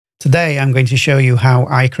Today I'm going to show you how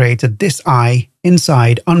I created this eye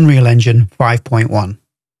inside Unreal Engine 5.1.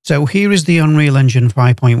 So here is the Unreal Engine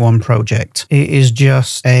 5.1 project. It is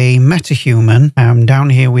just a Metahuman.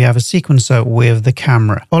 Down here we have a sequencer with the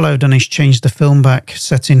camera. All I've done is change the film back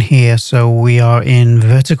setting here so we are in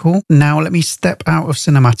vertical. Now let me step out of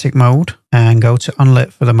cinematic mode and go to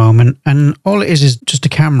unlit for the moment. And all it is just a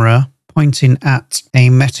camera pointing at a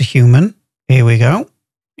Metahuman. Here we go.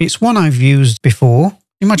 It's one I've used before.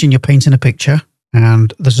 Imagine you're painting a picture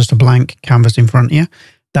and there's just a blank canvas in front of you.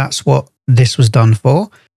 That's what this was done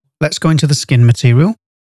for. Let's go into the skin material.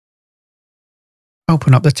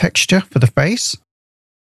 Open up the texture for the face.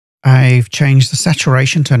 I've changed the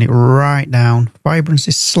saturation, turn it right down.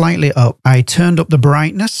 Vibrancy slightly up. I turned up the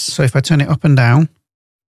brightness. So if I turn it up and down,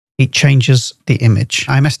 it changes the image.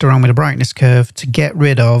 I messed around with the brightness curve to get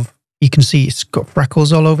rid of, you can see it's got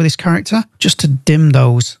freckles all over this character, just to dim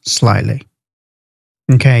those slightly.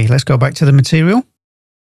 Okay, let's go back to the material.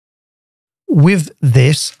 With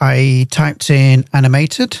this, I typed in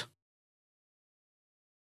animated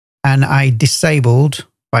and I disabled,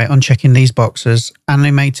 by unchecking these boxes,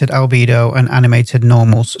 animated albedo and animated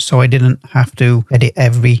normals, so I didn't have to edit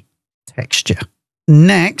every texture.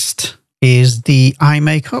 Next is the eye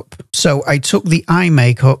makeup. So I took the eye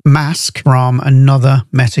makeup mask from another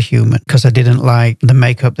Metahuman because I didn't like the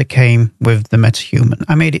makeup that came with the Metahuman.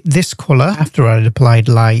 I made it this color after I'd applied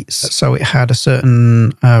lights, so it had a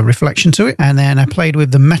certain reflection to it. And then I played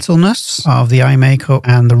with the metalness of the eye makeup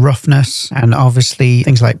and the roughness, and obviously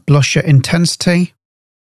things like blusher intensity.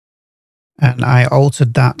 And I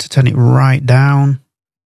altered that to turn it right down.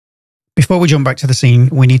 Before we jump back to the scene,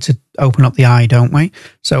 we need to open up the eye, don't we?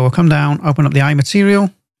 So we'll come down, open up the eye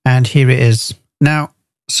material, and here it is. Now,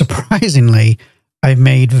 surprisingly, I've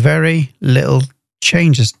made very little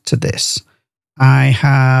changes to this. I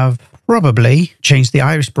have probably changed the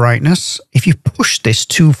iris brightness. If you push this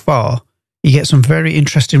too far, you get some very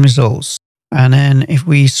interesting results. And then if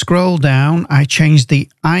we scroll down, I changed the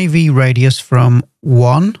IV radius from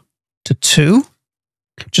 1 to 2.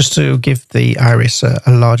 Just to give the iris a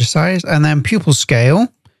larger size. And then pupil scale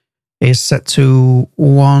is set to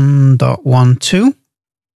 1.12.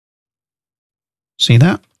 See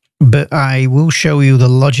that? But I will show you the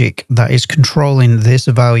logic that is controlling this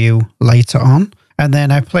value later on. And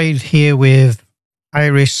then I played here with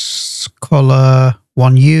iris color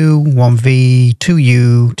 1U, 1V,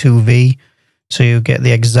 2U, 2V to get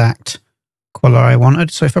the exact color I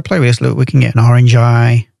wanted. So if I play with this, look, we can get an orange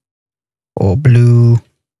eye or blue.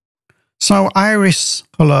 So iris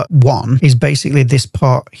color 1 is basically this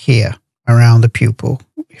part here around the pupil.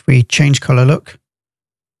 If we change color, look.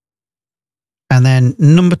 And then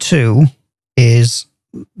number 2 is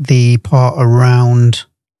the part around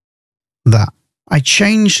that. I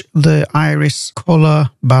change the iris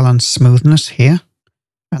color balance smoothness here,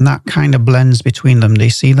 and that kind of blends between them. Do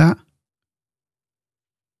you see that?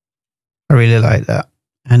 I really like that.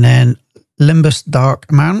 And then limbus dark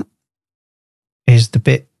amount is the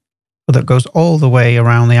bit that goes all the way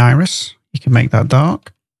around the iris. You can make that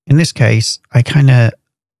dark. In this case, I kind of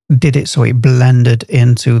did it so it blended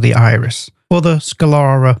into the iris. For the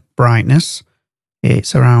Scalera brightness,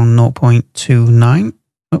 it's around 0.29.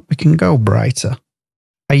 Oh, we can go brighter.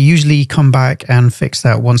 I usually come back and fix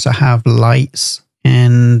that once I have lights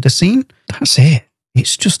in the scene. That's it.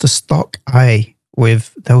 It's just a stock eye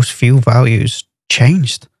with those few values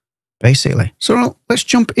changed, basically. So let's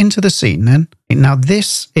jump into the scene then. Now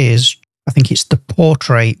this is, I think it's the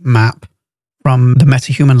portrait map from the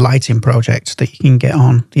Metahuman lighting project that you can get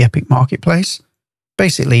on the Epic Marketplace.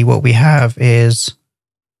 Basically what we have is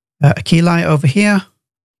a key light over here,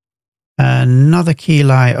 another key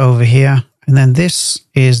light over here, and then this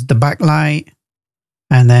is the backlight.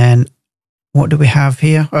 And then what do we have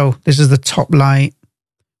here? Oh, this is the top light,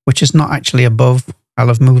 which is not actually above. I'll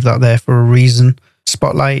have moved that there for a reason.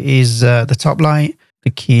 Spotlight is the top light,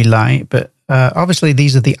 the key light, but obviously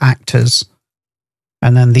these are the actors,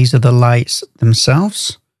 and then these are the lights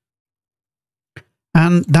themselves.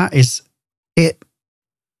 And that is it.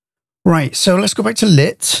 Right, so let's go back to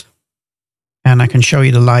lit, and I can show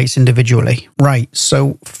you the lights individually. Right,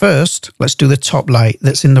 so first, let's do the top light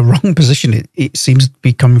that's in the wrong position. It seems to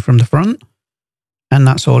be coming from the front, and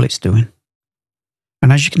that's all it's doing.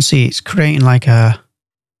 And as you can see, it's creating like a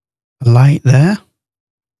light there.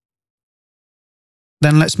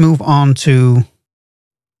 Then let's move on to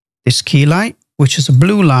this key light, which is a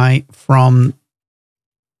blue light from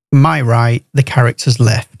my right, the character's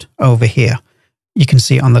left over here. You can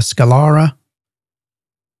see it on the Scalera,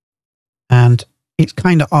 and it's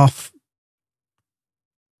kind of off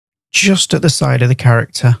just at the side of the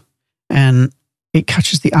character. And it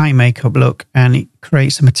catches the eye makeup look and it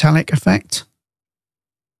creates a metallic effect.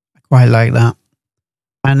 I quite like that.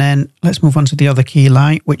 And then let's move on to the other key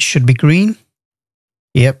light, which should be green.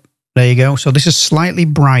 Yep, there you go. So this is slightly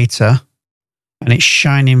brighter and it's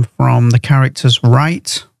shining from the character's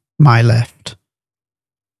right, my left,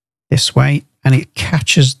 this way. And it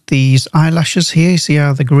catches these eyelashes here. See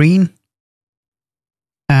how they're green?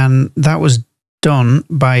 And that was done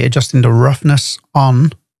by adjusting the roughness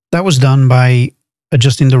on. That was done by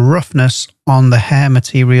adjusting the roughness on the hair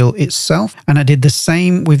material itself. And I did the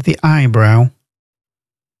same with the eyebrow.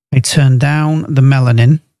 I turned down the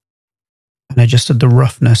melanin and adjusted the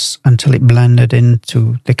roughness until it blended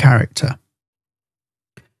into the character.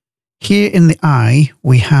 Here in the eye,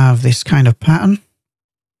 we have this kind of pattern.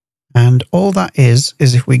 And all that is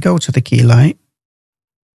if we go to the key light,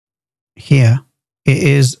 here, it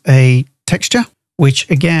is a texture, which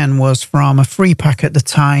again was from a free pack at the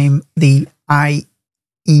time, the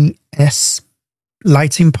IES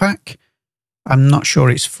lighting pack. I'm not sure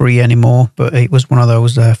it's free anymore, but it was one of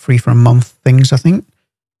those free for a month things, I think.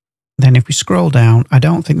 Then if we scroll down, I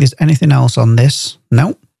don't think there's anything else on this.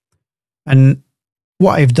 No. And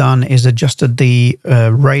what I've done is adjusted the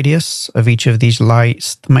radius of each of these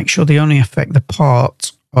lights to make sure they only affect the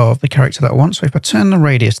part of the character that I want. So if I turn the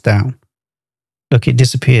radius down, look, it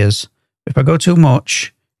disappears. If I go too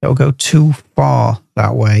much, it'll go too far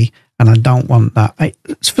that way, and I don't want that.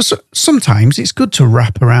 Sometimes it's good to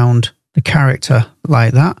wrap around the character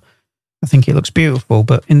like that. I think it looks beautiful,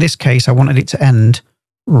 but in this case, I wanted it to end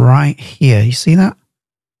right here. You see that?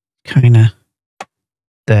 Kind of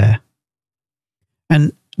there.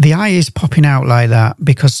 And the eye is popping out like that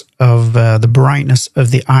because of the brightness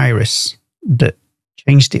of the iris that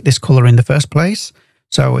changed it this color in the first place.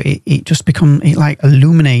 So it just it like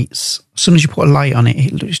illuminates. As soon as you put a light on it,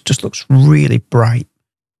 it just looks really bright.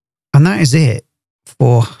 And that is it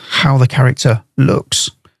for how the character looks.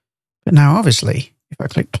 But now, obviously, if I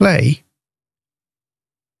click play,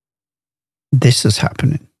 this is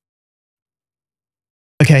happening.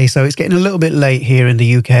 Okay, so it's getting a little bit late here in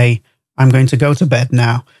the UK. I'm going to go to bed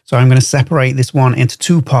now. So I'm going to separate this one into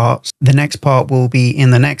two parts. The next part will be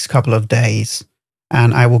in the next couple of days.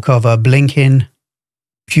 And I will cover blinking,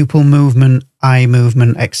 pupil movement, eye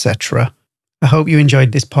movement, etc. I hope you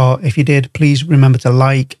enjoyed this part. If you did, please remember to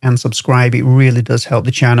like and subscribe. It really does help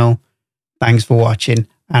the channel. Thanks for watching,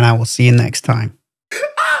 and I will see you next time.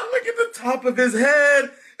 Ah, look at the top of his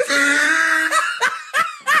head.